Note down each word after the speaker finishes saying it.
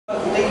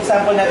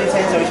example natin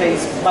sensor siya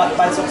is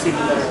pulse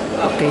oximeter.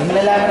 Okay.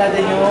 Malalaman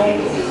natin yung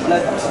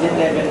blood oxygen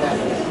level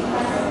natin.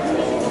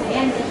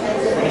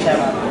 Sige siya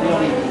ma'am.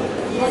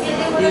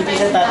 Hindi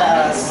siya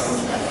tataas.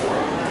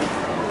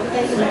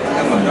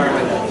 Hanggang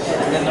normal.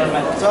 Hanggang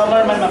normal. So ang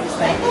normal ma'am is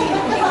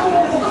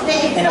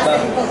 90 and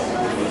above.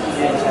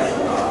 Yan siya.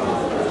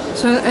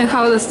 So, and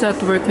how does that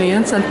work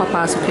ngayon? Saan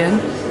papasok yan?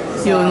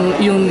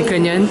 Yung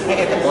ganyan?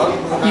 Ito po?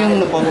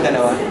 Yung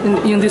dalawa?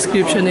 Yung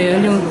description na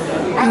yan? Yung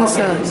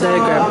sa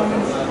diagram?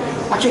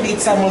 Actually,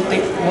 it's a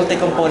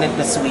multi-component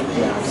na suite.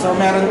 So,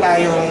 meron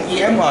tayong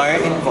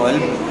EMR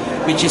involved,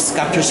 which is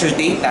captures your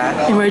data.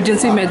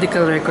 Emergency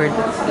medical record.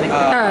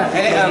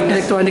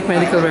 Electronic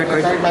medical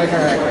record.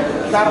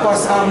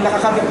 Tapos,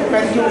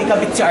 pwede yung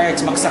ikabit si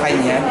RxBox sa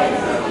kanya.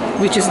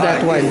 Which is that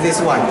one? This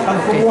one. Pag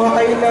kumuha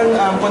kayo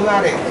ng,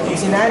 kunwari, yung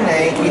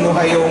sinanay, kinuha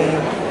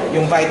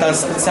yung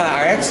vitals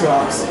sa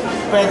RxBox,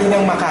 pwede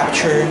nang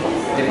ma-capture.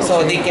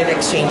 So they can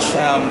exchange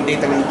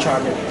data with each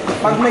other.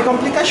 Pag may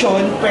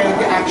komplikasyon,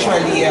 pwede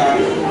actually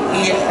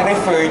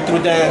i-refer to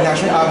the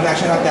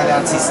national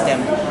telehealth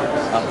system.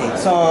 Okay.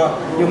 So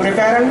yung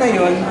referral na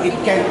yun, it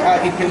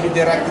can be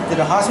directed to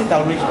the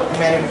hospital which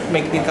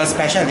may clinical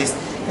specialist.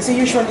 Kasi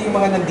usually yung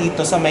mga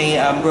nandito sa may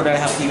rural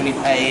health unit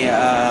ay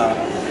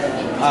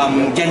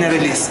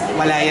generalist.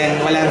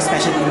 Walang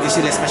special, hindi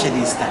sila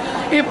specialista.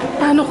 Eh,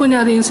 paano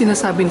kunyari yung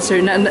sinasabi ni sir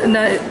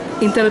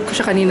na-interrupt ko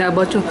siya kanina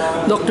about yung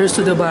doctors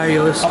to the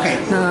barrios? Okay.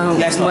 Na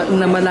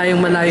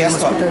malayong-malayong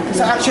hospital.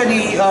 So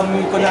actually,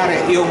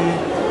 kunwari,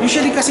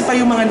 usually kasi pa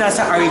yung mga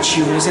nasa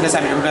RHU, yung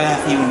sinasabi, rural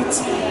health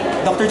units,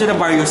 doctor to the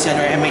barrios yan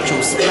or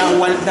MHOs,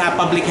 na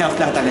public health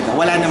lang talaga.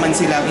 Wala naman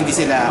sila, hindi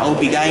sila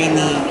OB-GYN.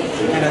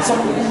 So,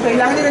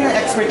 kailangan nila ng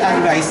expert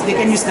advice, they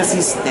can use the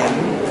system.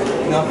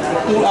 No?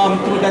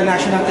 Through the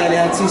national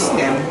telehealth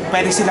system,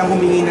 pwede silang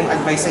humingi ng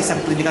advice sa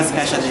isang clinical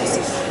specialist.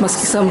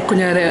 Maski sa,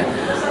 kunyari,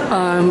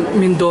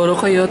 Mindoro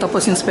kayo,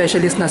 tapos yung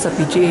specialist nasa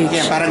PGH.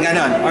 Yeah, parang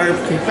ganon. Or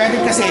pwede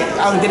kasi,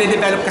 ang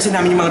dinedevelop kasi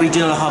namin yung mga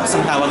regional hubs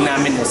ang tawag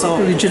namin. So,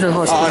 regional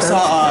hospital?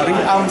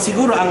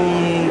 Siguro ang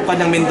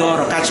panang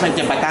Mindoro, catchment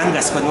niya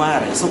Batangas,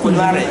 kunwari. So,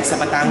 kunwari, sa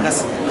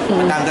Batangas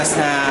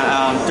na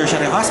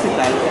tertiary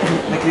hospital,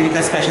 may clinical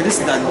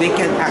specialist doon, they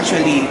can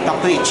actually talk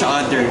to each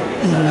other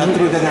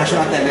through the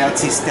national telehealth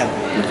system.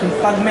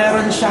 Pag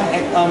meron siyang,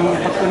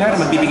 pag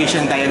kunwari, magbibigay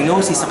siyang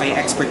diagnosis sa kaya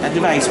expert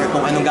advice or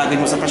kung anong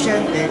gagawin mo sa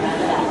pasyente,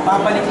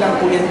 babalik lang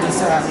po yan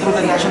through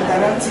the national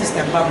telehealth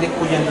system, babalik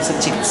po yan sa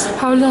chips.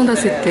 How long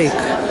does it take?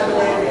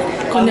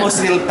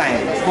 Almost real time.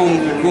 Kung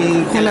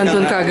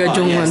nandun ka agad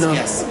yung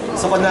Yes.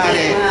 So,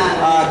 kunwari,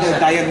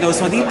 diagnose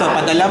mo dito,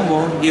 padala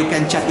mo, you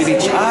can chat with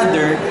each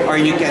other, or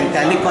you can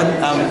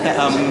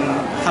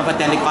have a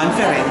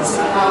teleconference,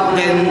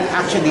 then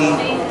actually,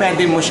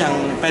 pwede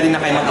na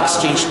kayo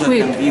mag-exchange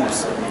doon ng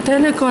views.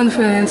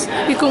 Teleconference,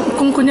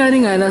 kung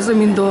kunyari nga, nasa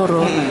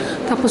Mindoro,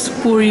 tapos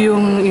poor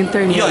yung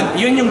internet.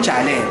 Yun yung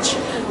challenge.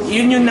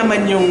 Yun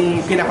naman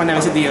yung pinako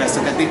namin sa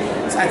DOST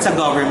at sa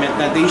government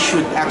na they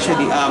should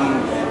actually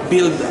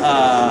build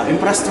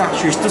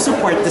infrastructures to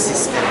support the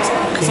systems.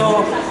 Okay.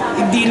 So,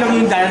 hindi lang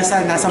yung dahil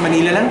nasa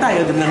Manila lang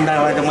tayo, doon lang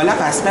ng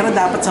malakas, pero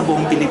dapat sa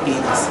buong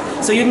Pilipinas.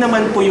 So, yun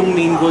naman po yung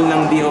main goal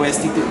ng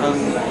DOST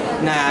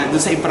na doon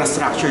sa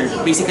infrastructure.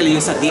 Basically,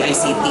 yung sa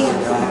DICT.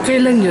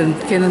 Kailan yun?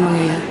 Kailan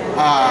mangyayari?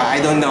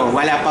 I don't know.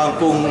 Wala pa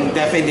pong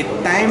definite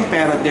time,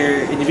 pero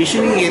they're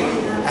envisioning it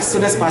as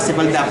soon as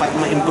possible dapat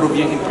ma-improve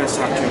yung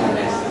infrastructure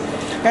nila.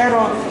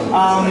 Pero,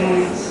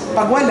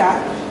 pag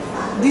wala,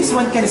 this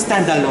one can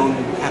stand alone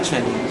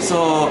actually.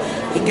 So,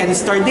 it can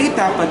store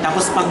data,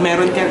 tapos pag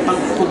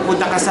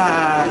pupunta ka sa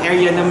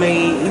area na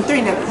may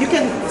internet, you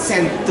can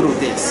send through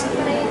this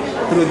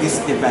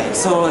device.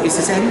 So,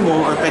 isa-send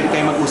mo or pwede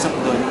kayo mag-usap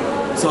doon.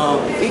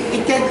 So,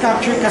 it can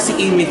capture kasi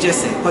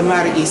images eh.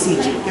 Kunwari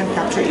ECG, it can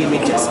capture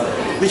images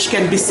which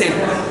can be sent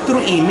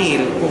through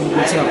email.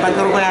 Pag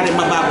kunwari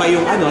mababa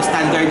yung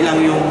standard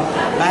lang yung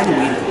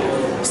bandwidth,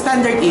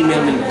 standard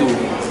email will do.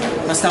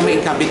 Basta may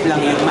ikabit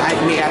lang yung,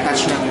 may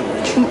attach lang yung.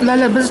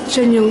 Lalabas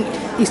dyan yung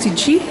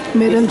ECG?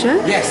 Meron dyan?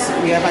 Yes,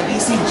 we have an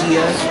ECG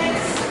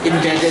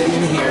embedded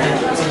in here.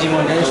 ECG mo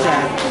na siya.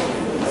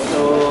 So,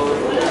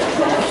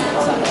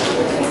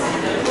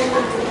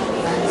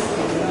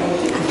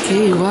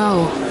 okay,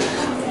 wow.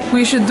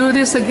 We should do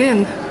this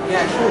again.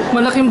 Yeah, sure.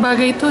 Malaking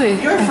bagay ito eh.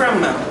 You're from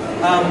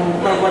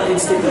what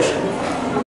institution?